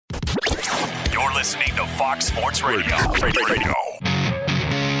listening to Fox Sports Radio.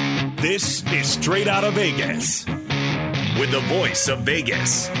 This is Straight Out of Vegas. With the voice of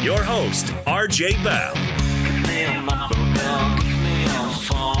Vegas, your host, RJ Bell. Give me a number, girl. Give me a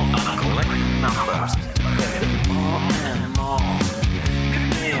phone. I'm collecting numbers. More and more. Give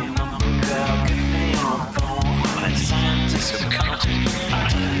me a number, girl. Give me a phone. I'm a scientist who counting.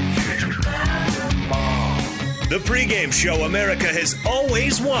 The pregame show America has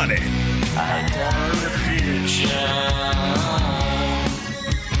always wanted. I tell the future.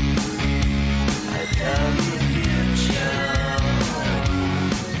 I tell the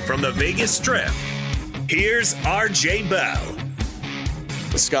future. From the Vegas Strip, here's RJ Bell.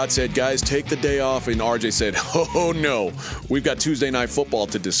 Scott said, guys, take the day off. And RJ said, oh, no. We've got Tuesday Night Football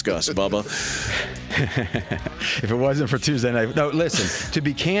to discuss, Bubba. If it wasn't for Tuesday night. No, listen, to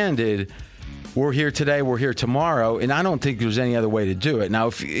be candid, we're here today, we're here tomorrow, and I don't think there's any other way to do it. Now,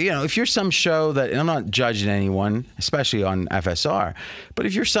 if you're some show that, and I'm not judging anyone, especially on FSR, but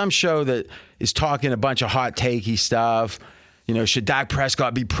if you're some show that is talking a bunch of hot takey stuff, should Dak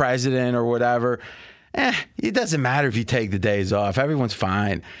Prescott be president or whatever, it doesn't matter if you take the days off. Everyone's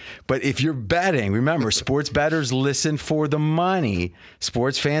fine. But if you're betting, remember, sports bettors listen for the money.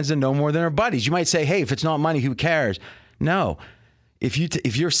 Sports fans are no more than their buddies. You might say, hey, if it's not money, who cares? No.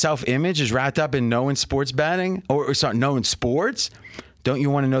 If your self-image is wrapped up in knowing sports betting or knowing sports, don't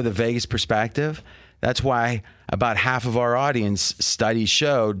you want to know the Vegas perspective? That's why about half of our audience, studies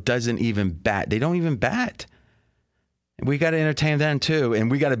show, doesn't even bet. They don't even bet. We got to entertain them too.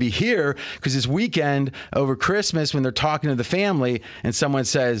 And we got to be here because this weekend over Christmas when they're talking to the family and someone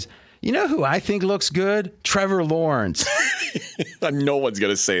says, you know who I think looks good? Trevor Lawrence. No one's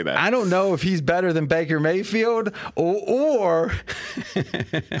going to say that. I don't know if he's better than Baker Mayfield or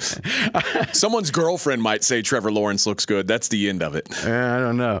someone's girlfriend might say Trevor Lawrence looks good. That's the end of it. I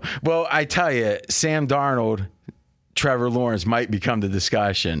don't know. Well, I tell you, Sam Darnold, Trevor Lawrence might become the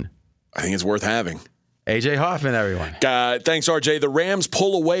discussion. I think it's worth having. AJ Hoffman, everyone. Thanks, RJ. The Rams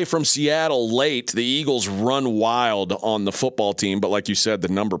pull away from Seattle late. The Eagles run wild on the football team, but like you said, the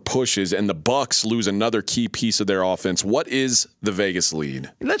number pushes, and the Bucs lose another key piece of their offense. What is the Vegas lead?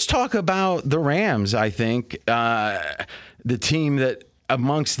 Let's talk about the Rams, I think. The team that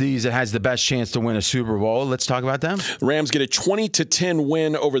amongst these that has the best chance to win a Super Bowl. Let's talk about them. Rams get a 20-10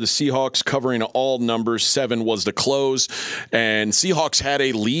 win over the Seahawks, covering all numbers. 7 was the close, and Seahawks had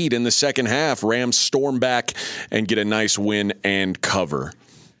a lead in the second half. Rams storm back and get a nice win and cover.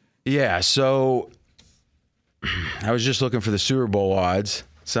 Yeah, so I was just looking for the Super Bowl odds.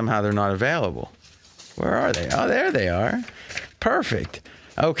 Somehow they're not available. Where are they? Oh, there they are. Perfect.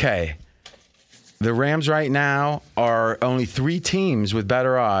 Okay. The Rams right now are only 3 teams with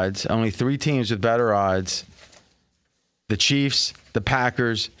better odds. Only 3 teams with better odds. The Chiefs, the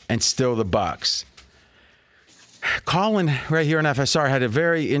Packers, and still the Bucs. Colin, right here on FSR, had a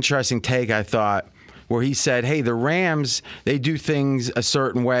very interesting take, I thought, where he said, hey, the Rams, they do things a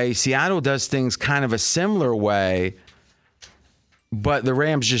certain way. Seattle does things kind of a similar way, but the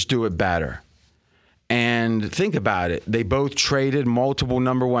Rams just do it better. And think about it. They both traded multiple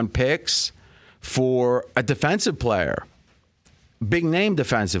number 1 picks for a defensive player, big name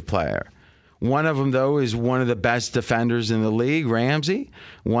defensive player. One of them, though, is one of the best defenders in the league, Ramsey.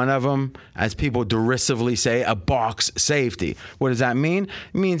 One of them, as people derisively say, a box safety. What does that mean?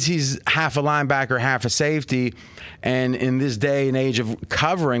 It means he's half a linebacker, half a safety. And in this day and age of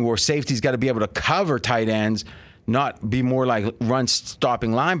covering, where safety's got to be able to cover tight ends, not be more like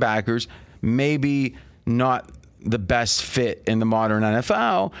run-stopping linebackers, maybe not the best fit in the modern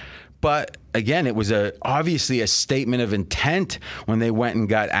NFL. But again, it was obviously a statement of intent when they went and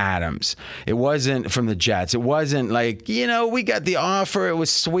got Adams. It wasn't from the Jets. It wasn't like, we got the offer. It was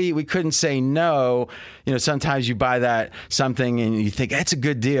sweet. We couldn't say no. Sometimes you buy something and you think that's a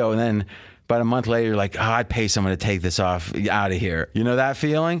good deal. And then about a month later, you're like, I'd pay someone to take this out of here. You know that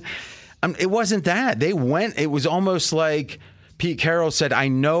feeling? It wasn't that. They went, it was almost like Pete Carroll said, I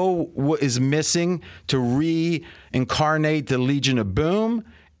know what is missing to reincarnate the Legion of Boom.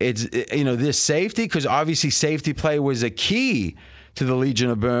 It's, this safety, because obviously safety play was a key to the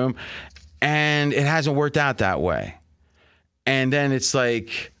Legion of Boom, and it hasn't worked out that way. And then it's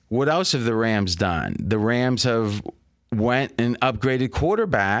like, what else have the Rams done? The Rams have went and upgraded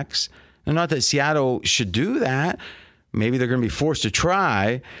quarterbacks. And not that Seattle should do that. Maybe they're going to be forced to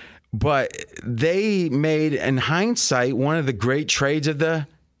try. But they made, in hindsight, one of the great trades of the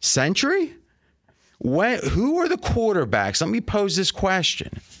century. Who are the quarterbacks? Let me pose this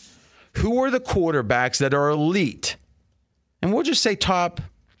question. Who are the quarterbacks that are elite? And we'll just say top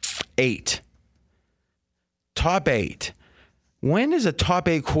 8. Top 8. When is a top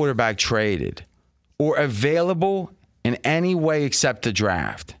 8 quarterback traded? or available in any way except the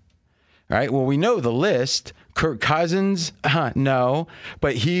draft. Right? Well, we know the list. Kirk Cousins, no,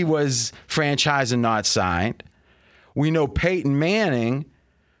 but he was franchised and not signed. We know Peyton Manning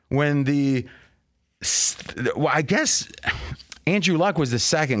when I guess Andrew Luck was the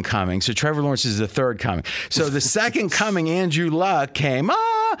second coming, so Trevor Lawrence is the third coming. So the second coming, Andrew Luck came,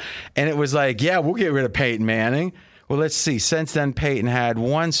 and it was like, yeah, we'll get rid of Peyton Manning. Well, let's see. Since then, Peyton had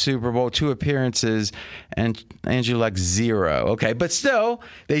 1 Super Bowl, 2 appearances, and Andrew Luck 0. Okay, but still,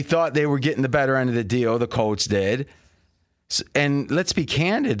 they thought they were getting the better end of the deal. The Colts did. And let's be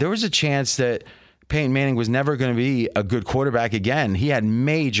candid. There was a chance that Peyton Manning was never going to be a good quarterback again. He had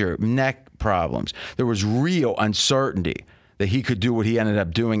major neck problems. There was real uncertainty that he could do what he ended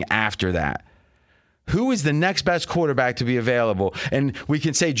up doing after that. Who is the next best quarterback to be available? And we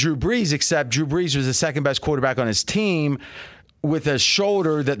can say Drew Brees, except Drew Brees was the second best quarterback on his team with a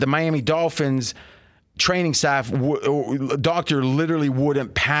shoulder that the Miami Dolphins training staff, doctor literally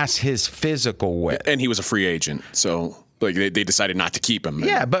wouldn't pass his physical with. And he was a free agent, so like they decided not to keep him.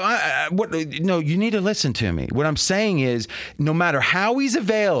 Yeah, but no, you need to listen to me. What I'm saying is, no matter how he's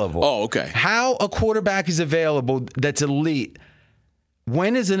available, how a quarterback is available that's elite,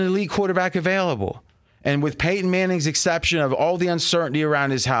 when is an elite quarterback available? And with Peyton Manning's exception of all the uncertainty around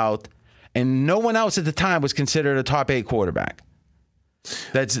his health, and no one else at the time was considered a top 8 quarterback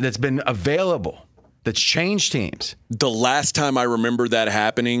that's been available, that's changed teams. The last time I remember that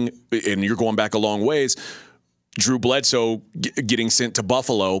happening, and you're going back a long ways, Drew Bledsoe getting sent to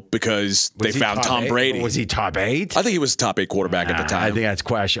Buffalo because they found Tom Brady. Was he top 8? I think he was a top 8 quarterback at the time. I think that's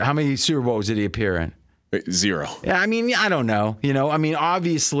question. How many Super Bowls did he appear in? 0. Yeah, I mean, I don't know. I mean,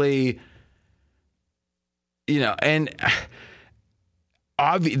 obviously, and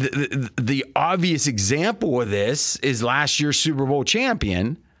the obvious example of this is last year's Super Bowl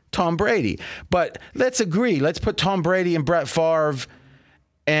champion, Tom Brady. But let's agree. Let's put Tom Brady and Brett Favre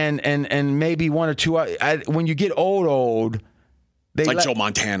and maybe 1 or 2. When you get old, they like Joe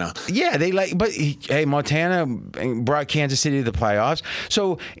Montana. Yeah, hey, Montana brought Kansas City to the playoffs.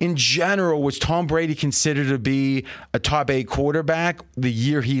 So in general, was Tom Brady considered to be a top 8 quarterback the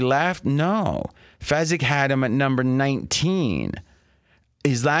year he left? No. Fezzik had him at number 19.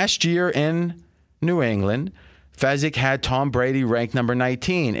 His last year in New England, Fezzik had Tom Brady ranked number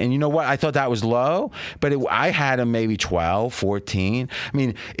 19. And you know what? I thought that was low, but I had him maybe 12, 14. I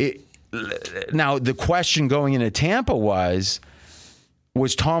mean, now the question going into Tampa was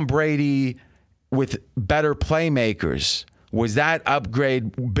Tom Brady with better playmakers? Was that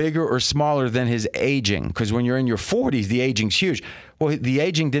upgrade bigger or smaller than his aging? Because when you're in your 40s, the aging's huge. Well, the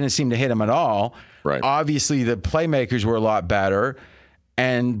aging didn't seem to hit him at all. Right. Obviously, the playmakers were a lot better,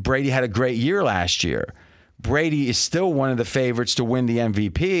 and Brady had a great year last year. Brady is still one of the favorites to win the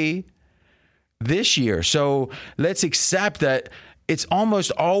MVP this year. So let's accept that it's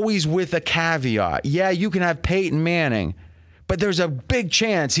almost always with a caveat. Yeah, you can have Peyton Manning, but there's a big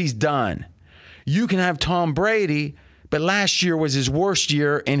chance he's done. You can have Tom Brady, but last year was his worst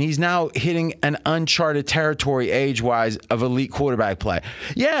year, and he's now hitting an uncharted territory age-wise of elite quarterback play.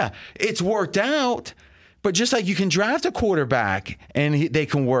 Yeah, it's worked out, but just like you can draft a quarterback and they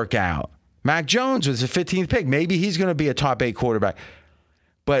can work out. Mac Jones was the 15th pick. Maybe he's going to be a top 8 quarterback.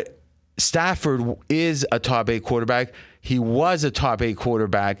 But Stafford is a top 8 quarterback. He was a top 8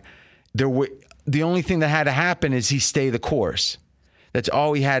 quarterback. The only thing that had to happen is he stay the course. That's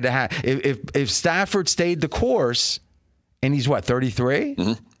all he had to have. If Stafford stayed the course, and he's 33?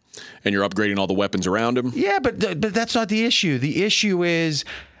 Mm-hmm. And you're upgrading all the weapons around him? Yeah, but that's not the issue. The issue is,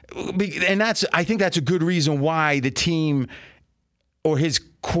 and I think that's a good reason why the team or his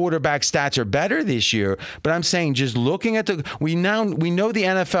quarterback stats are better this year. But I'm saying just looking at we know the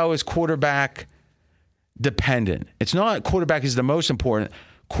NFL is quarterback dependent. It's not quarterback is the most important.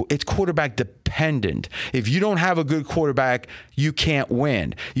 It's quarterback dependent. If you don't have a good quarterback, you can't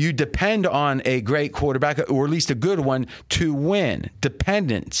win. You depend on a great quarterback, or at least a good one, to win.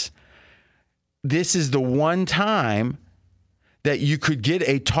 Dependence. This is the one time that you could get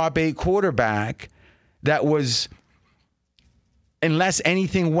a top 8 quarterback that was, unless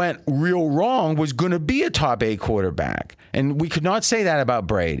anything went real wrong, was going to be a top 8 quarterback. And we could not say that about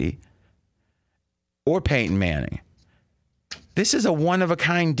Brady or Peyton Manning. This is a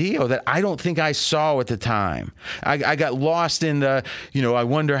one-of-a-kind deal that I don't think I saw at the time. I got lost in the, I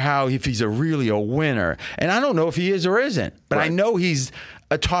wonder if he's really a winner. And I don't know if he is or isn't, but right. I know he's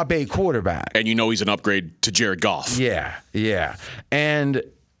a top 8 quarterback. And he's an upgrade to Jared Goff. Yeah. And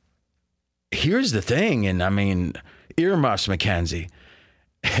here's the thing, and I mean, earmuffs, Mackenzie.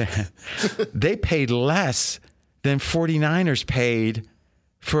 They paid less than 49ers paid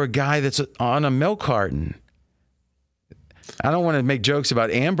for a guy that's on a milk carton. I don't want to make jokes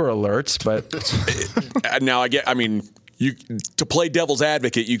about Amber Alerts, but Now, you to play devil's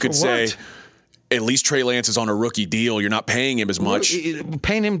advocate, you could say at least Trey Lance is on a rookie deal. You're not paying him as much.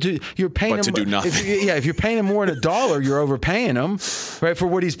 Paying him you're paying him to do nothing. If you're paying him more than $1, you're overpaying him, right? For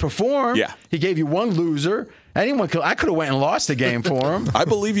what he's performed. Yeah. He gave you one loser. I could have went and lost the game for him. I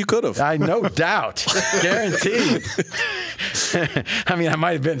believe you could have. I no doubt, guaranteed. I mean, I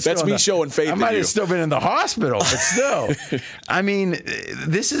might have been. That's me showing faith. I might have still been in the hospital, but still. I mean,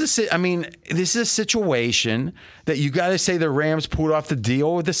 this is a situation that you got to say the Rams pulled off the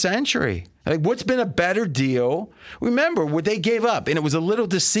deal of the century. Like, what's been a better deal? Remember what they gave up, and it was a little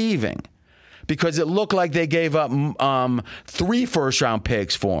deceiving because it looked like they gave up 3 first-round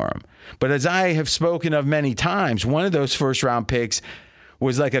picks for him. But as I have spoken of many times, one of those first-round picks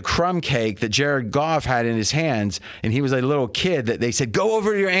was like a crumb cake that Jared Goff had in his hands, and he was a little kid that they said, go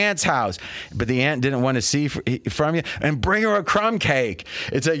over to your aunt's house. But the aunt didn't want to see from you, and bring her a crumb cake.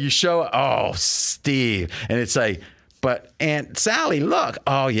 It's like you show, oh, Steve. And it's like, but Aunt Sally, look,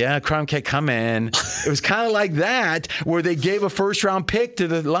 oh, yeah, crumb cake, come in. It was kind of like that, where they gave a first-round pick to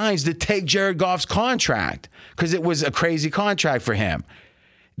the Lions to take Jared Goff's contract because it was a crazy contract for him.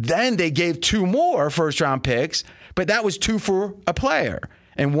 Then they gave 2 more first-round picks, but that was 2 for a player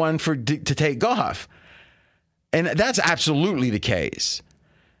and 1 to take Goff. And that's absolutely the case.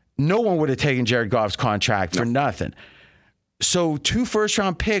 No one would have taken Jared Goff's contract for nothing. So 2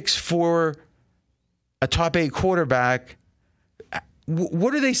 first-round picks for a top 8 quarterback.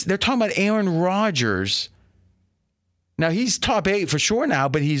 What are they? They're talking about Aaron Rodgers. Now, he's top 8 for sure now,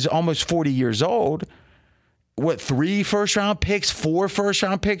 but he's almost 40 years old. What, 3 first-round picks, 4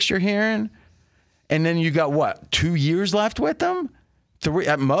 first-round picks you're hearing? And then you got, what, 2 years left with them? 3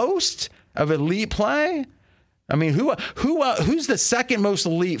 at most of elite play? I mean, who's the second most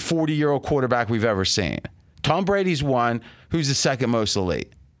elite 40-year-old quarterback we've ever seen? Tom Brady's 1. Who's the second most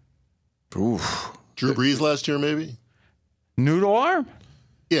elite? Oof. Drew Brees last year, maybe? Noodle arm?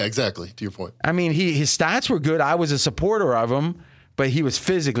 Yeah, exactly, to your point. I mean, his stats were good. I was a supporter of him, but he was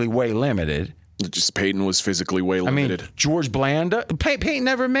physically way limited. Just Peyton was physically way limited. I mean, George Blanda. Peyton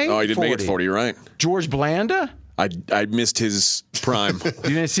never made 40. Oh, he didn't make it 40, you're right. George Blanda? I missed his prime. You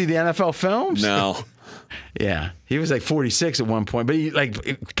didn't see the NFL films? No. Yeah. He was like 46 at one point, but he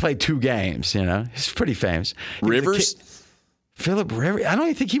played 2 games, you know. He's pretty famous. Rivers? Philip Rivers. I don't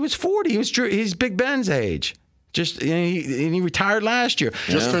even think he was 40. He's Big Ben's age. He retired last year.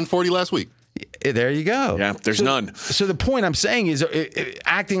 Just turned 40 last week. There you go. Yeah, there's none. So the point I'm saying is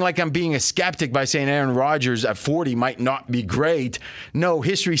acting like I'm being a skeptic by saying Aaron Rodgers at 40 might not be great. No,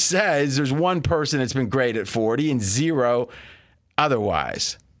 history says there's 1 person that's been great at 40 and 0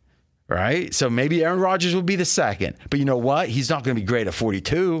 otherwise. Right? So maybe Aaron Rodgers will be the second. But you know what? He's not going to be great at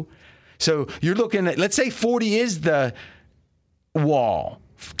 42. So you're looking at, let's say 40 is the wall,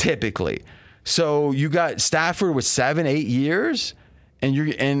 typically. So you got Stafford with 7, 8 years.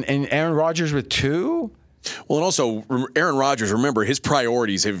 And Aaron Rodgers with 2? Well, and also Aaron Rodgers, remember, his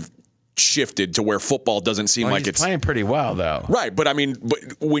priorities have shifted to where football doesn't seem like it's playing pretty well, though. Right, but I mean,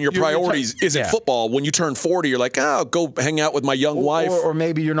 when your priorities isn't football, when you turn 40, you're like, oh, go hang out with my young wife. Or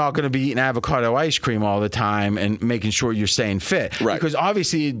maybe you're not going to be eating avocado ice cream all the time and making sure you're staying fit. Right. Because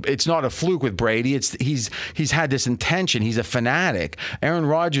obviously it's not a fluke with Brady. He's had this intention. He's a fanatic. Aaron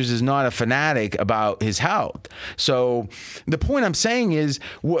Rodgers is not a fanatic about his health. So the point I'm saying is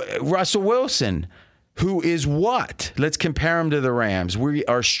Russell Wilson, who is what? Let's compare him to the Rams. We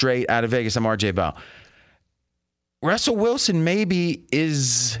are straight out of Vegas. I'm RJ Bell. Russell Wilson maybe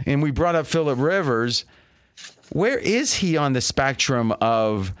is, and we brought up Phillip Rivers. Where is he on the spectrum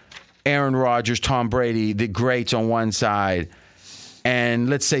of Aaron Rodgers, Tom Brady, the greats on one side, and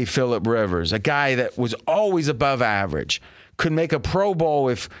let's say Phillip Rivers, a guy that was always above average, could make a Pro Bowl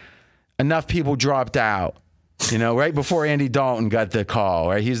if enough people dropped out. You know, right before Andy Dalton got the call,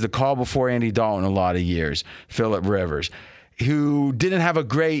 right? He's the call before Andy Dalton a lot of years, Phillip Rivers, who didn't have a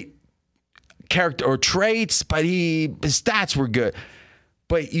great character or traits, but his stats were good.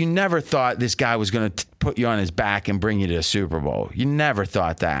 But you never thought this guy was going to put you on his back and bring you to a Super Bowl. You never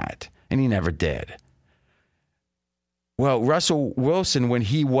thought that, and he never did. Well, Russell Wilson, when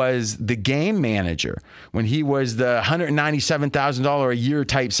he was the game manager, when he was the $197,000 a year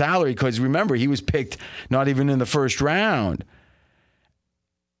type salary, because remember, he was picked not even in the first round.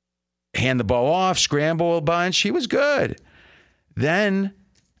 Hand the ball off, scramble a bunch. He was good. Then,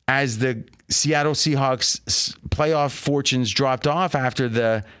 as the Seattle Seahawks playoff fortunes dropped off after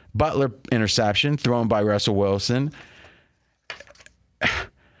the Butler interception thrown by Russell Wilson,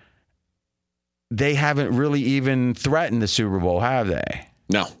 they haven't really even threatened the Super Bowl, have they?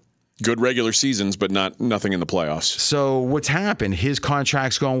 No. Good regular seasons, but nothing in the playoffs. So what's happened? His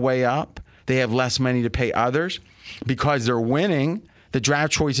contract's going way up. They have less money to pay others. Because they're winning, the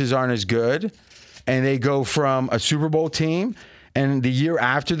draft choices aren't as good. And they go from a Super Bowl team, and the year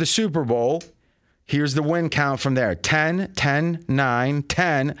after the Super Bowl, here's the win count from there. 10, 10, 9,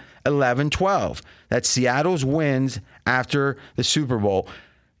 10, 11, 12. That's Seattle's wins after the Super Bowl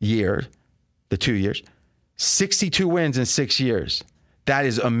year, the 2 years. 62 wins in 6 years. That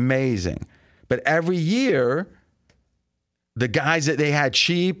is amazing. But every year, the guys that they had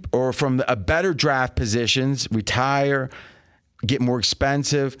cheap or from a better draft positions retire, get more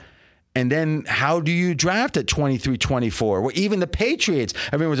expensive. And then how do you draft at 23, 24? Well, even the Patriots,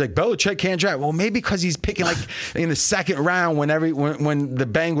 everyone was like, Belichick can't draft. Well, maybe because he's picking like in the second round when the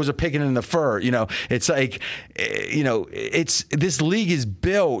Bengals are picking in the first. It's like, this league is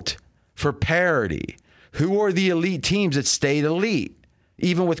built for parity. Who are the elite teams that stayed elite,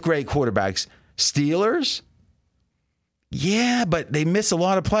 even with great quarterbacks? Steelers? Yeah, but they miss a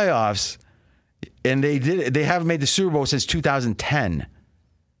lot of playoffs. And they haven't made the Super Bowl since 2010.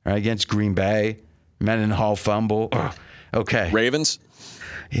 Right, against Green Bay, Mendenhall fumble. Ugh. Okay. Ravens?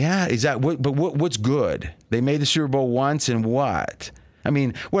 Yeah, is that what's good? They made the Super Bowl once, and what? I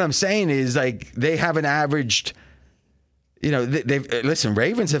mean, what I'm saying is like they haven't averaged. Listen.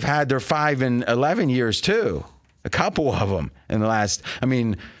 Ravens have had their 5 and 11 years too. A couple of them in the last. I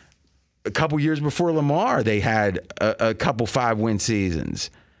mean, a couple years before Lamar, they had a couple 5-win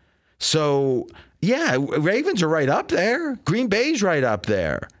seasons. So. Yeah, Ravens are right up there. Green Bay's right up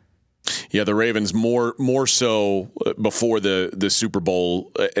there. Yeah, the Ravens more so before the Super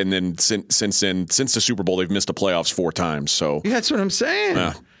Bowl, and then since the Super Bowl, they've missed the playoffs 4 times. So yeah, that's what I'm saying.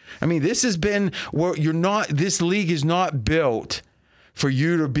 Yeah. I mean, this has been where you're not. This league is not built for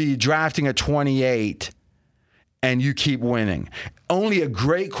you to be drafting at 28 and you keep winning. Only a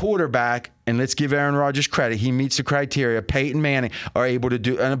great quarterback, and let's give Aaron Rodgers credit, he meets the criteria, Peyton Manning, are able to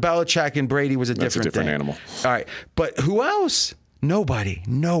do, and Belichick and Brady was a different thing. animal. All right, but who else? Nobody.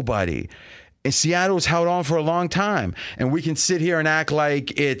 And Seattle's held on for a long time, and we can sit here and act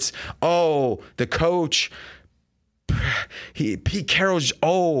like it's, the coach, Pete Carroll's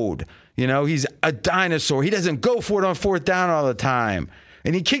old. He's a dinosaur. He doesn't go for it on 4th down all the time.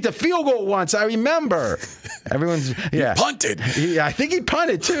 And he kicked a field goal once, I remember. He punted. I think he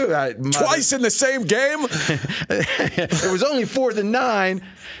punted, too. Twice in the same game? It was only 4th and 9.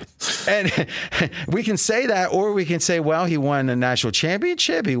 And we can say that, or we can say, well, he won a national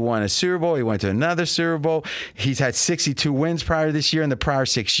championship. He won a Super Bowl. He went to another Super Bowl. He's had 62 wins prior to this year in the prior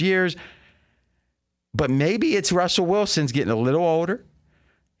 6 years. But maybe it's Russell Wilson's getting a little older.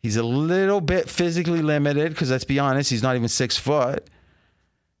 He's a little bit physically limited because, let's be honest, he's not even 6 foot.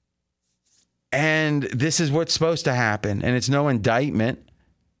 And this is what's supposed to happen, and it's no indictment.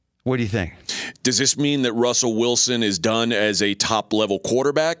 What do you think? Does this mean that Russell Wilson is done as a top-level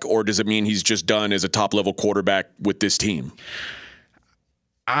quarterback, or does it mean he's just done as a top-level quarterback with this team?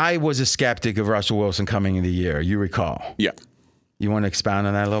 I was a skeptic of Russell Wilson coming into the year, you recall. Yeah. You want to expound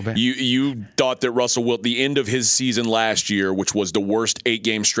on that a little bit? You thought that Russell Wilson, the end of his season last year, which was the worst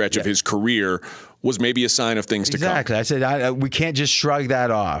 8-game stretch of his career, was maybe a sign of things to come. Exactly. I said we can't just shrug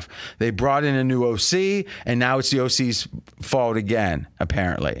that off. They brought in a new OC, and now it's the OC's fault again,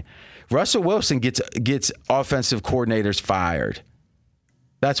 apparently. Russell Wilson gets offensive coordinators fired.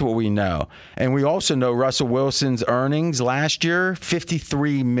 That's what we know. And we also know Russell Wilson's earnings last year,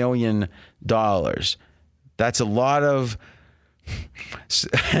 $53 million. That's a lot of...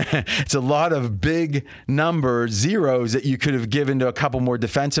 It's a lot of big numbers, zeros that you could have given to a couple more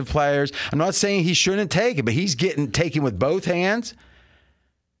defensive players. I'm not saying he shouldn't take it, but he's getting taken with both hands.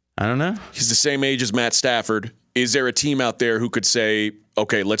 I don't know. He's the same age as Matt Stafford. Is there a team out there who could say,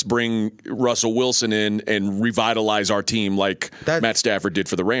 okay, let's bring Russell Wilson in and revitalize our team like Matt Stafford did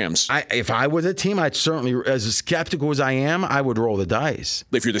for the Rams? If I was a team, I'd certainly, as skeptical as I am, I would roll the dice.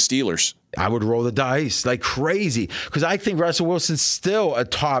 If you're the Steelers. I would roll the dice like crazy because I think Russell Wilson's still a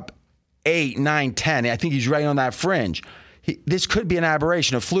top 8, 9, 10. I think he's right on that fringe. This could be an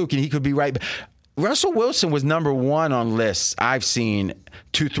aberration, a fluke, and he could be right. Russell Wilson was number 1 on lists I've seen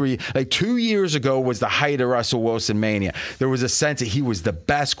 2 years ago was the height of Russell Wilson mania. There was a sense that he was the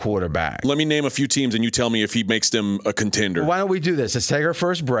best quarterback. Let me name a few teams and you tell me if he makes them a contender. Why don't we do this? Let's take our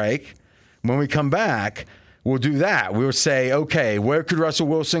first break. When we come back, we'll do that. We'll say, okay, where could Russell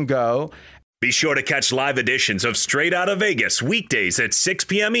Wilson go? Be sure to catch live editions of Straight Outta Vegas weekdays at 6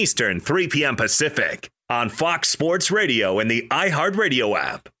 p.m. Eastern, 3 p.m. Pacific on Fox Sports Radio and the iHeartRadio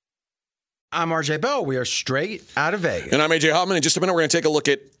app. I'm RJ Bell. We are Straight Outta Vegas. And I'm AJ Hoffman. In just a minute, we're going to take a look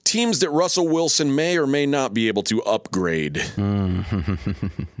at teams that Russell Wilson may or may not be able to upgrade.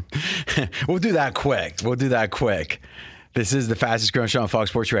 We'll do that quick. This is the fastest growing show on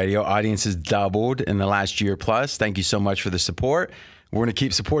Fox Sports Radio. Audience has doubled in the last year plus. Thank you so much for the support. We're going to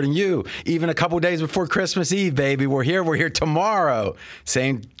keep supporting you even a couple days before Christmas Eve, baby. We're here tomorrow.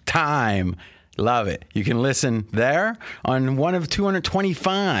 Same time. Love it. You can listen there on one of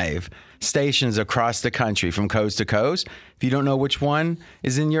 225 stations across the country from coast to coast. If you don't know which one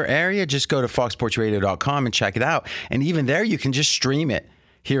is in your area, just go to foxsportsradio.com and check it out. And even there, you can just stream it.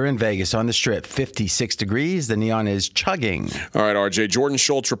 Here in Vegas on the Strip, 56 degrees. The neon is chugging. All right, RJ. Jordan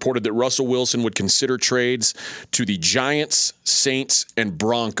Schultz reported that Russell Wilson would consider trades to the Giants, Saints, and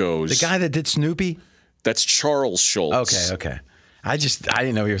Broncos. The guy that did Snoopy? That's Charles Schultz. Okay. I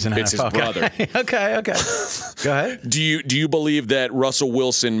didn't know he was an It's NFL his brother. guy. Okay. Go ahead. Do you believe that Russell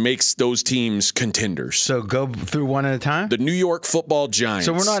Wilson makes those teams contenders? So go through one at a time? The New York Football Giants.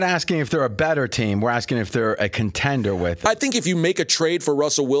 So we're not asking if they're a better team. We're asking if they're a contender with it. I think if you make a trade for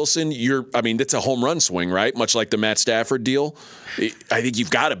Russell Wilson, that's a home run swing, right? Much like the Matt Stafford deal. I think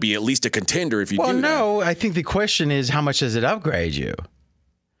you've got to be at least a contender if you do that. Well, no. I think the question is, how much does it upgrade you?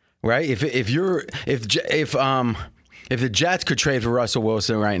 Right? If the Jets could trade for Russell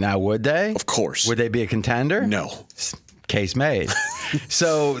Wilson right now, would they? Of course. Would they be a contender? No. Case made.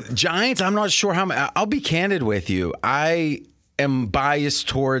 So Giants, I'm not sure how much. I'll be candid with you. I am biased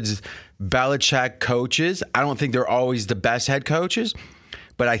towards Belichick coaches. I don't think they're always the best head coaches,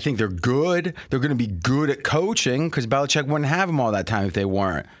 but I think they're good. They're going to be good at coaching because Belichick wouldn't have them all that time if they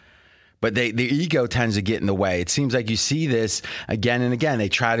weren't. But the ego tends to get in the way. It seems like you see this again and again. They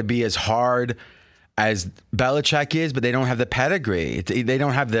try to be as hard as Belichick is, but they don't have the pedigree. They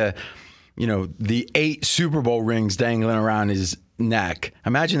don't have the 8 Super Bowl rings dangling around his neck.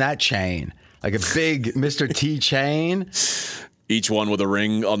 Imagine that chain, like a big Mr. T chain. Each one with a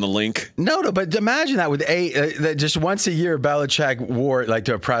ring on the link. No, but imagine that with 8. Just once a year, Belichick wore it like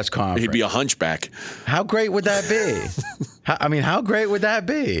to a press conference. He'd be a hunchback. How great would that be? How great would that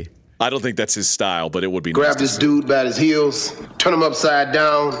be? I don't think that's his style, but it would be Grab nice. this dude by his heels, turn him upside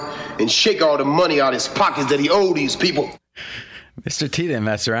down, and shake all the money out his pockets that he owed these people. Mr. T didn't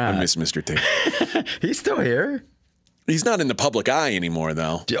mess around. I miss Mr. T. He's still here. He's not in the public eye anymore,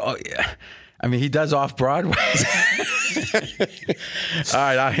 though. Oh, yeah. I mean, he does off Broadway. All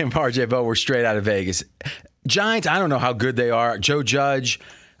right, I am RJ Bo. We're straight out of Vegas. Giants, I don't know how good they are. Joe Judge,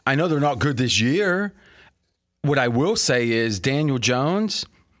 I know they're not good this year. What I will say is Daniel Jones,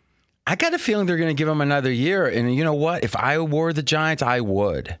 I got a feeling they're going to give him another year. And you know what? If I were the Giants, I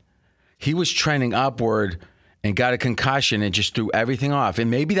would. He was trending upward and got a concussion and just threw everything off. And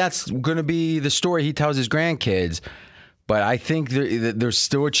maybe that's going to be the story he tells his grandkids. But I think there's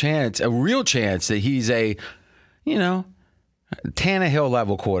still a real chance that he's a, Tannehill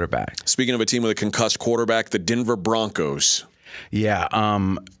level quarterback. Speaking of a team with a concussed quarterback, the Denver Broncos. Yeah.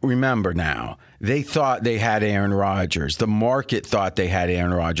 Remember now, they thought they had Aaron Rodgers. The market thought they had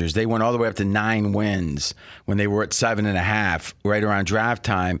Aaron Rodgers. They went all the way up to 9 wins when they were at 7.5, right around draft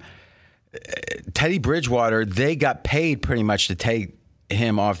time. Teddy Bridgewater, they got paid pretty much to take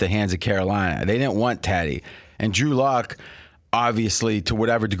him off the hands of Carolina. They didn't want Teddy. And Drew Lock, obviously, to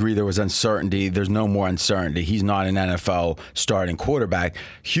whatever degree there was uncertainty, there's no more uncertainty. He's not an NFL starting quarterback.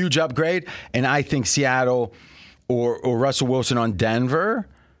 Huge upgrade. And I think Seattle or Russell Wilson on Denver,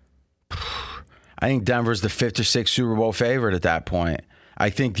 I think Denver's the 5th or 6th Super Bowl favorite at that point. I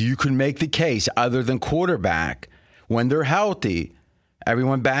think you can make the case, other than quarterback, when they're healthy,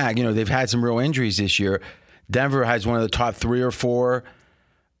 everyone back. They've had some real injuries this year. Denver has one of the top 3 or 4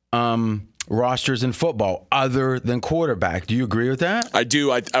 rosters in football other than quarterback. Do you agree with that? I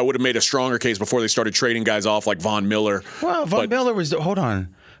do. I would have made a stronger case before they started trading guys off like Von Miller. Well, Von Miller's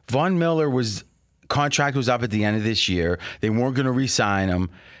contract was up at the end of this year. They weren't going to re-sign him.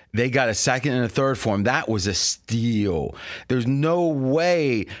 They got a 2nd and a 3rd for him. That was a steal. There's no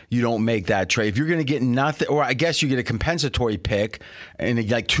way you don't make that trade. If you're going to get nothing, or I guess you get a compensatory pick in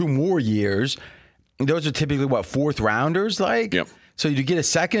like 2 more years, those are typically, 4th rounders? Yep. So you get a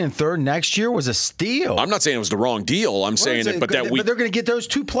 2nd and 3rd next year was a steal. I'm not saying it was the wrong deal. I'm saying that, but they're going to get those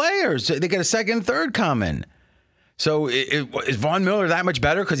 2 players. They got a 2nd and 3rd coming. So is Von Miller that much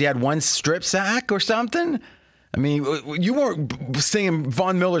better because he had 1 strip sack or something? I mean, you weren't singing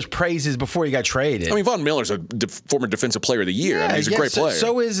Von Miller's praises before he got traded. I mean, Von Miller's a former Defensive Player of the Year. Yeah, he's a great player.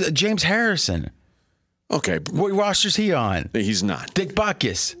 So is James Harrison. Okay. What roster's he on? He's not. Dick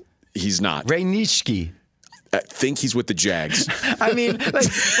Butkus. He's not. Ray Nitschke. I think he's with the Jags. I mean, what I'm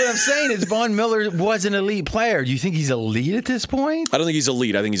saying is Von Miller was an elite player. Do you think he's elite at this point? I don't think he's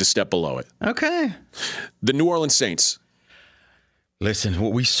elite. I think he's a step below it. Okay. The New Orleans Saints.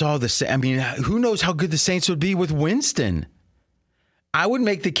 Listen, we saw I mean, who knows how good the Saints would be with Winston? I would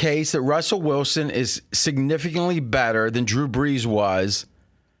make the case that Russell Wilson is significantly better than Drew Brees was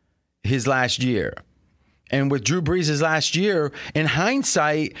his last year. And with Drew Brees' last year, in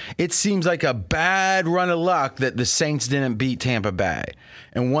hindsight, it seems like a bad run of luck that the Saints didn't beat Tampa Bay.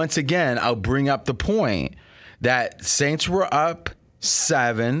 And once again, I'll bring up the point that Saints were up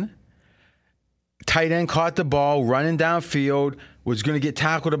 7. Tight end caught the ball, running downfield, was going to get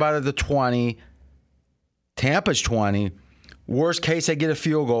tackled about at the 20. Tampa's 20. Worst case, they get a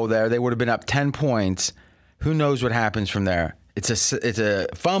field goal there. They would have been up 10 points. Who knows what happens from there? It's a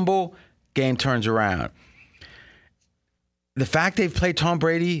fumble. Game turns around. The fact they've played Tom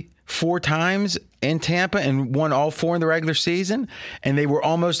Brady 4 times in Tampa and won all 4 in the regular season, and they were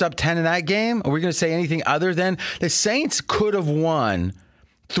almost up 10 in that game, are we going to say anything other than the Saints could have won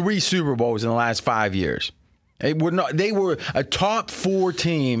 3 Super Bowls in the last 5 years? They were a top 4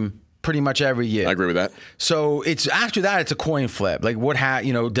 team pretty much every year. I agree with that. So it's after that, it's a coin flip. Like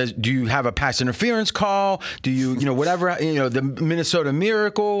do you have a pass interference call? Do you whatever, the Minnesota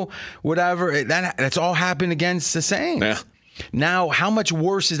Miracle, whatever, that's all happened against the Saints. Yeah. Now, how much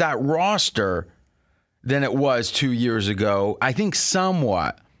worse is that roster than it was 2 years ago? I think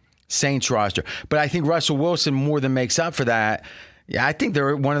somewhat, Saints roster. But I think Russell Wilson more than makes up for that. Yeah, I think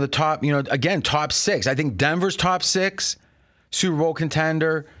they're one of the top, again, top 6. I think Denver's top 6 Super Bowl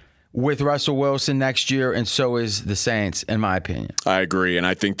contender with Russell Wilson next year, and so is the Saints, in my opinion. I agree, and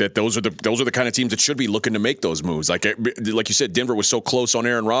I think that those are the kind of teams that should be looking to make those moves. Like you said, Denver was so close on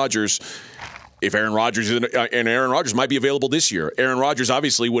Aaron Rodgers. If Aaron Rodgers might be available this year, Aaron Rodgers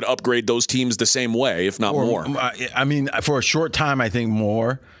obviously would upgrade those teams the same way, if not more. I mean, for a short time, I think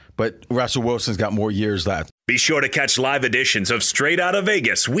more. But Russell Wilson's got more years left. Be sure to catch live editions of Straight Outta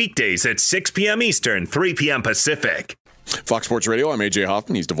Vegas weekdays at 6 p.m. Eastern, 3 p.m. Pacific. Fox Sports Radio, I'm A.J.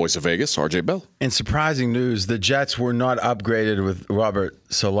 Hoffman. He's the voice of Vegas, R.J. Bell. In surprising news, the Jets were not upgraded with Robert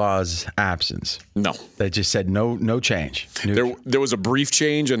Saleh's absence. No. They just said no change. There was a brief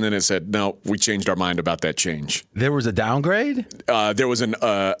change, and then it said, no, we changed our mind about that change. There was a downgrade? There was an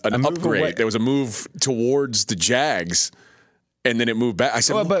upgrade. Away. There was a move towards the Jags. And then it moved back. I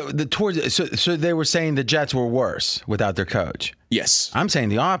said, so they were saying the Jets were worse without their coach. Yes, I'm saying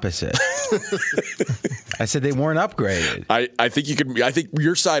the opposite. I said they weren't upgraded. I think you could. I think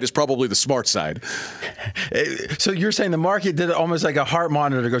your side is probably the smart side. So you're saying the market did almost like a heart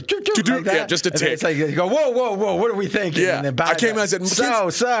monitor, go like that? Yeah, just a tick. It's like you go, whoa, what are we thinking? Yeah, and then I came and I said,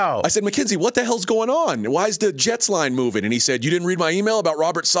 so. I said, McKenzie, what the hell's going on? Why is the Jets line moving? And he said, you didn't read my email about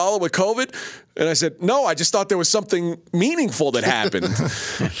Robert Saleh with COVID? And I said, no, I just thought there was something meaningful that happened.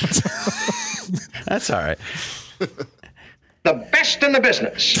 That's all right. The best in the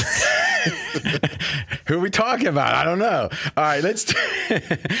business. Who are we talking about? I don't know. All right, let's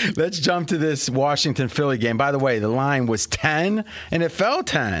jump to this Washington-Philly game. By the way, the line was 10, and it fell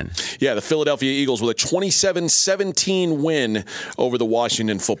 10. Yeah, the Philadelphia Eagles with a 27-17 win over the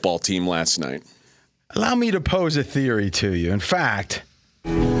Washington football team last night. Allow me to pose a theory to you. In fact,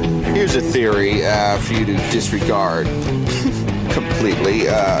 here's a theory for you to disregard completely.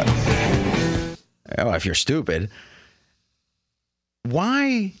 If you're stupid.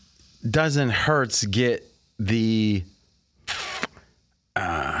 Why doesn't Hurts get the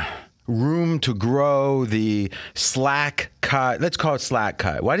room to grow, the slack cut? Let's call it slack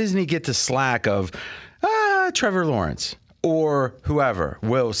cut. Why doesn't he get the slack of Trevor Lawrence or whoever,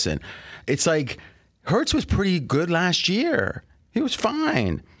 Wilson? It's like Hurts was pretty good last year. He was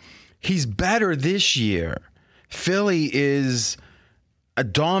fine. He's better this year. Philly is a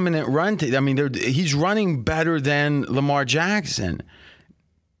dominant run. He's running better than Lamar Jackson.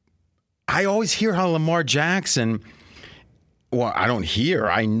 I always hear how Lamar Jackson,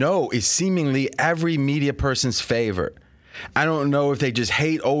 I know, is seemingly every media person's favorite. I don't know if they just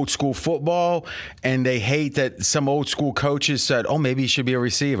hate old school football and they hate that some old school coaches said, maybe he should be a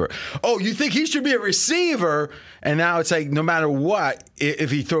receiver. Oh, you think he should be a receiver? And now it's like no matter what,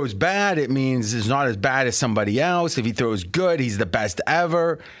 if he throws bad, it means it's not as bad as somebody else. If he throws good, he's the best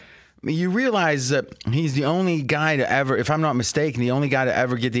ever. You realize that he's the only guy to ever, if I'm not mistaken, the only guy to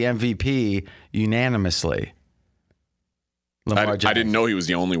ever get the MVP unanimously. I didn't know he was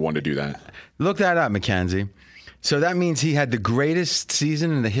the only one to do that. Look that up, Mackenzie. So that means he had the greatest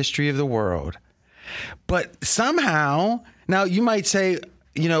season in the history of the world. But somehow, now you might say,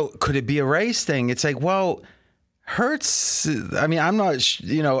 could it be a race thing? It's like, well, Hurts, I'm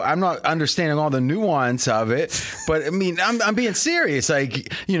not understanding all the nuance of it, but I'm being serious.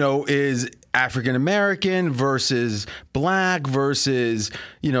 Like, is African American versus black versus,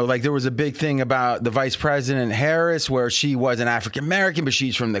 like there was a big thing about the Vice President Harris where she wasn't African American, but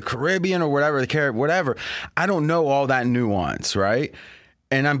she's from the Caribbean or whatever. I don't know all that nuance, right?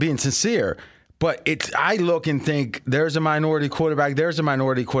 And I'm being sincere. But I look and think there's a minority quarterback, there's a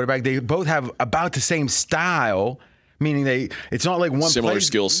minority quarterback. They both have about the same style. Meaning it's not like one similar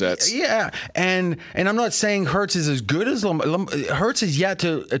skill sets. Yeah, and I'm not saying Hurts is as good as Lamar. Hurts is yet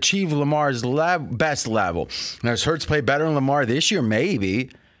to achieve Lamar's best level. Now, does Hurts play better than Lamar this year? Maybe.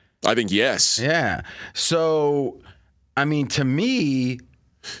 I think yes. Yeah. So, I mean, to me,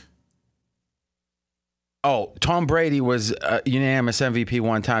 Tom Brady was unanimous MVP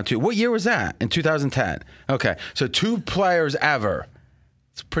one time too. What year was that? In 2010. Okay, so 2 players ever.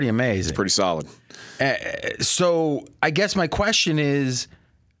 It's pretty amazing. It's pretty solid. So I guess my question is,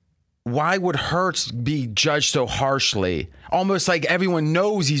 why would Hurts be judged so harshly? Almost like everyone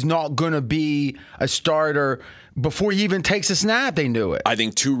knows he's not going to be a starter before he even takes a snap. They knew it. I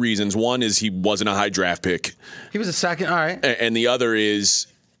think 2 reasons. One is he wasn't a high draft pick. He was a second. All right. And the other is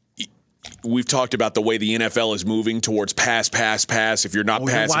we've talked about the way the NFL is moving towards pass. If you're not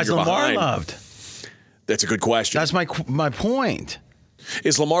passing, why is you're Lamar behind. Loved? That's a good question. That's my point.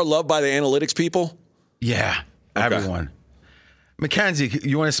 Is Lamar loved by the analytics people? Yeah, okay. Everyone. Mackenzie,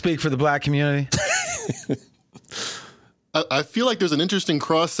 you want to speak for the black community? I feel like there's an interesting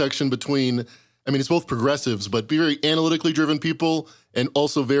cross-section between, it's both progressives, but very analytically driven people and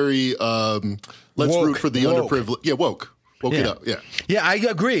also very, let's root for the underprivileged. Yeah, woke. Woke it up, yeah. Yeah, I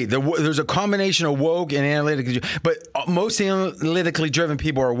agree. There's a combination of woke and analytically, but most analytically driven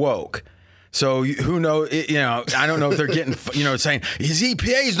people are woke. So who knows? I don't know if they're getting, saying his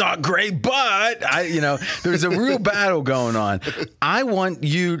EPA is not great, but there's a real battle going on. I want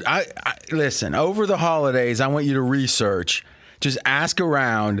you. Listen. Over the holidays, I want you to research. Just ask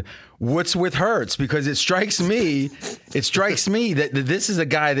around what's with Hurts, because it strikes me that this is a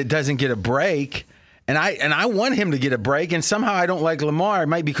guy that doesn't get a break. And I want him to get a break, and somehow I don't like Lamar. It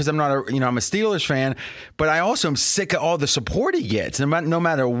might be because I'm not I'm a Steelers fan, but I also am sick of all the support he gets. No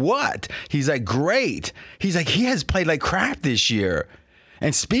matter what, he's like great. He's like he has played like crap this year.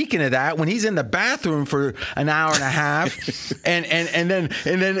 And speaking of that, when he's in the bathroom for an hour and a half, and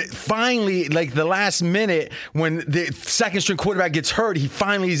then finally, like the last minute, when the second string quarterback gets hurt, he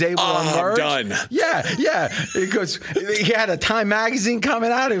finally is able to emerge. Done. Yeah. Because he had a Time magazine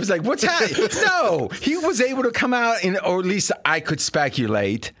coming out. It was like, what's happening? No, he was able to come out, or at least I could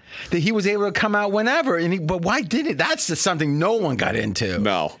speculate that he was able to come out whenever. But why didn't? That's just something no one got into.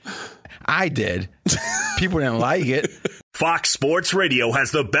 No. I did. People didn't like it. Fox Sports Radio has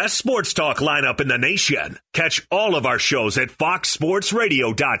the best sports talk lineup in the nation. Catch all of our shows at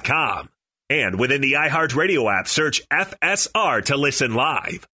foxsportsradio.com. And within the iHeartRadio app, search FSR to listen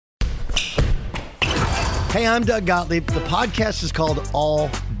live. Hey, I'm Doug Gottlieb. The podcast is called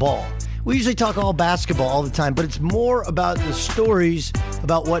All Ball. We usually talk all basketball all the time, but it's more about the stories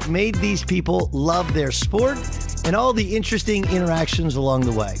about what made these people love their sport and all the interesting interactions along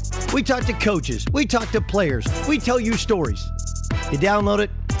the way. We talk to coaches. We talk to players. We tell you stories. You download it.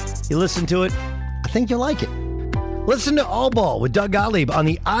 You listen to it. I think you'll like it. Listen to All Ball with Doug Gottlieb on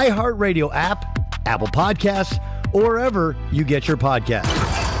the iHeartRadio app, Apple Podcasts, or wherever you get your podcasts.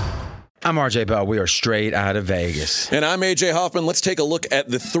 I'm RJ Bell. We are straight out of Vegas. And I'm AJ Hoffman. Let's take a look at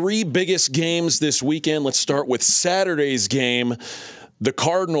the 3 biggest games this weekend. Let's start with Saturday's game. The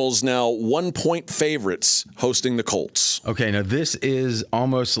Cardinals now 1-point favorites hosting the Colts. Okay, now this is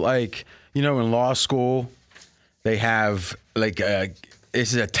almost like, in law school, they have like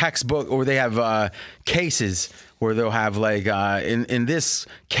this is a textbook, or they have cases where they'll have like in this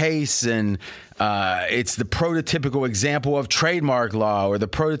case, and it's the prototypical example of trademark law, or the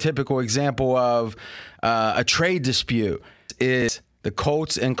prototypical example of a trade dispute. Is the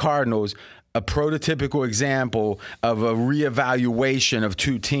Colts and Cardinals a prototypical example of a reevaluation of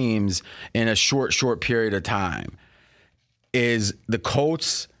 2 teams in a short period of time? Is the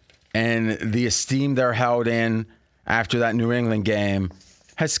Colts and the esteem they're held in after that New England game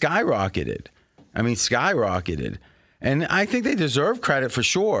has skyrocketed. Skyrocketed. And I think they deserve credit for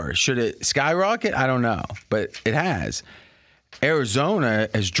sure. Should it skyrocket? I don't know, but it has. Arizona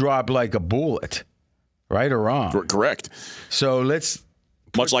has dropped like a bullet, right or wrong? Correct. So let's...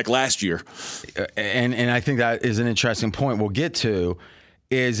 Much like last year. And I think that is an interesting point we'll get to,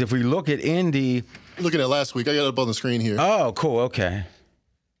 is if we look at Indy... Looking at last week. I got it up on the screen here. Oh, cool. Okay.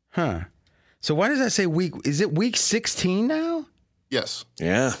 Huh. So why does that say week... Is it week 16 now? Yes.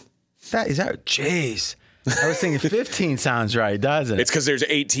 Yeah. Jeez. I was thinking 15 sounds right, doesn't it? It's because there's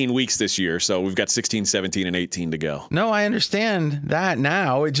 18 weeks this year, so we've got 16, 17, and 18 to go. No, I understand that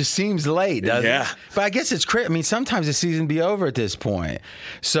now. It just seems late, doesn't it? But I guess it's I mean, sometimes the season be over at this point.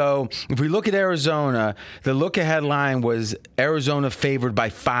 So if we look at Arizona, the look-ahead line was Arizona favored by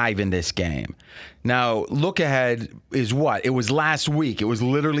 5 in this game. Now, look-ahead is what? It was last week. It was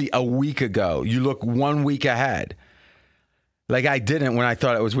literally a week ago. You look 1 week ahead. Like I didn't when I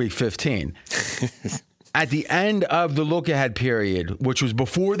thought it was week 15. At the end of the look-ahead period, which was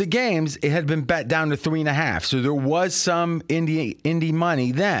before the games, it had been bet down to 3.5. So there was some Indy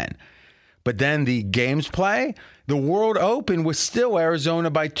money then. But then the games play, the World Open was still Arizona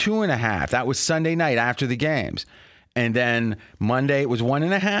by 2.5. That was Sunday night after the games. And then Monday it was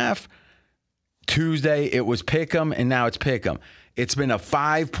 1.5. Tuesday it was pick'em, and now it's pick'em. It's been a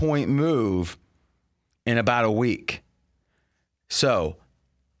 5-point move in about a week. So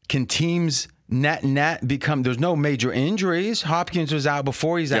can teams net become, there's no major injuries. Hopkins was out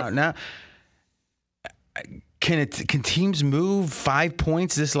before, he's out now. Can teams move 5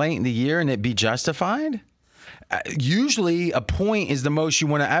 points this late in the year and it be justified? Usually a point is the most you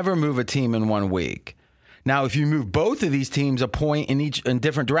want to ever move a team in 1 week. Now, if you move both of these teams a point in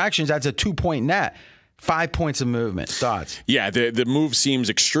different directions, that's a 2-point net. 5 points of movement. Thoughts? Yeah, the move seems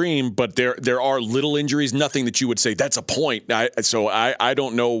extreme, but there are little injuries, nothing that you would say that's a point. So I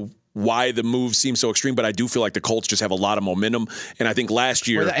don't know why the move seems so extreme, but I do feel like the Colts just have a lot of momentum. And I think last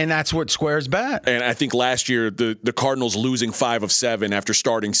year... and that's what Squares bet. And I think last year, the Cardinals losing 5 of 7 after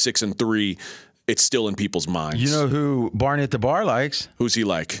starting 6-3, it's still in people's minds. You know who Barney at the bar likes? Who's he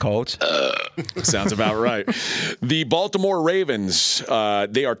like? Colts. Sounds about right. The Baltimore Ravens,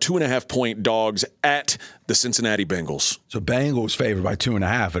 they are 2.5-point dogs at the Cincinnati Bengals. So Bengals favored by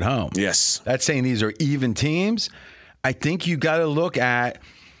 2.5 at home. Yes. That's saying these are even teams. I think you got to look at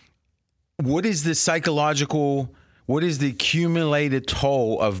what is the accumulated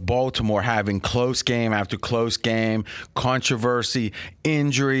toll of Baltimore having close game after close game, controversy,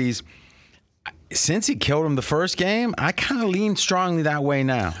 injuries. Since he killed him the first game, I kind of lean strongly that way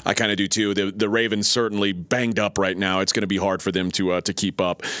now. I kind of do too. The Ravens certainly banged up right now. It's going to be hard for them to keep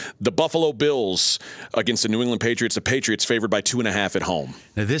up. The Buffalo Bills against the New England Patriots. The Patriots favored by 2.5 at home.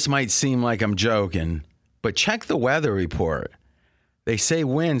 Now, this might seem like I'm joking, but check the weather report. They say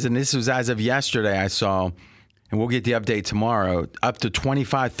winds, and this was as of yesterday I saw, and we'll get the update tomorrow, up to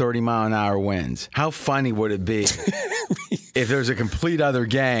 25, 30-mile-an-hour winds. How funny would it be if there's a complete other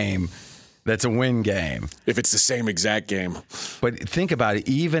game that's a win game? If it's the same exact game. But think about it.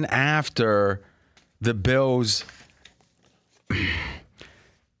 Even after the Bills,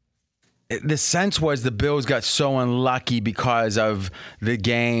 the sense was the Bills got so unlucky because of the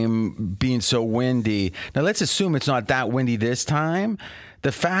game being so windy. Now, let's assume it's not that windy this time.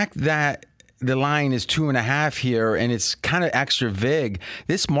 The fact that the line is 2.5 here and it's kind of extra vig,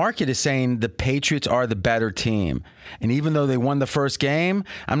 this market is saying the Patriots are the better team. And even though they won the first game,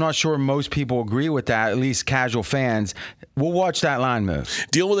 I'm not sure most people agree with that, at least casual fans. We'll watch that line move.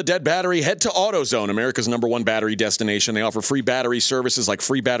 Deal with a dead battery? Head to AutoZone, America's #1 battery destination. They offer free battery services like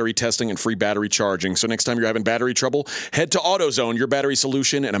free battery testing and free battery charging. So next time you're having battery trouble, head to AutoZone, your battery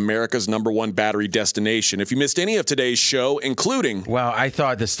solution and America's #1 battery destination. If you missed any of today's show, including... Well, I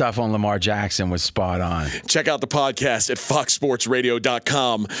thought the stuff on Lamar Jackson was spot on. Check out the podcast at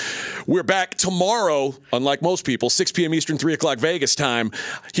foxsportsradio.com. We're back tomorrow, unlike most people, 6 p.m. Eastern, 3 o'clock Vegas time.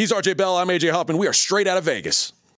 He's RJ Bell. I'm AJ Hoffman. We are straight out of Vegas.